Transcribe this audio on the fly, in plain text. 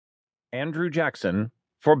Andrew Jackson,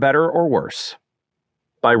 For Better or Worse,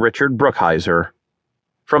 by Richard Brookhiser,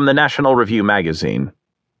 from the National Review magazine.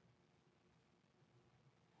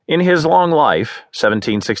 In his long life,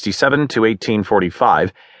 1767 to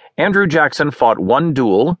 1845, Andrew Jackson fought one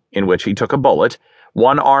duel, in which he took a bullet,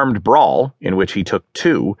 one armed brawl, in which he took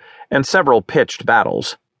two, and several pitched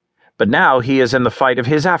battles. But now he is in the fight of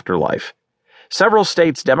his afterlife. Several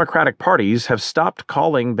states' Democratic parties have stopped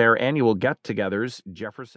calling their annual get-togethers Jefferson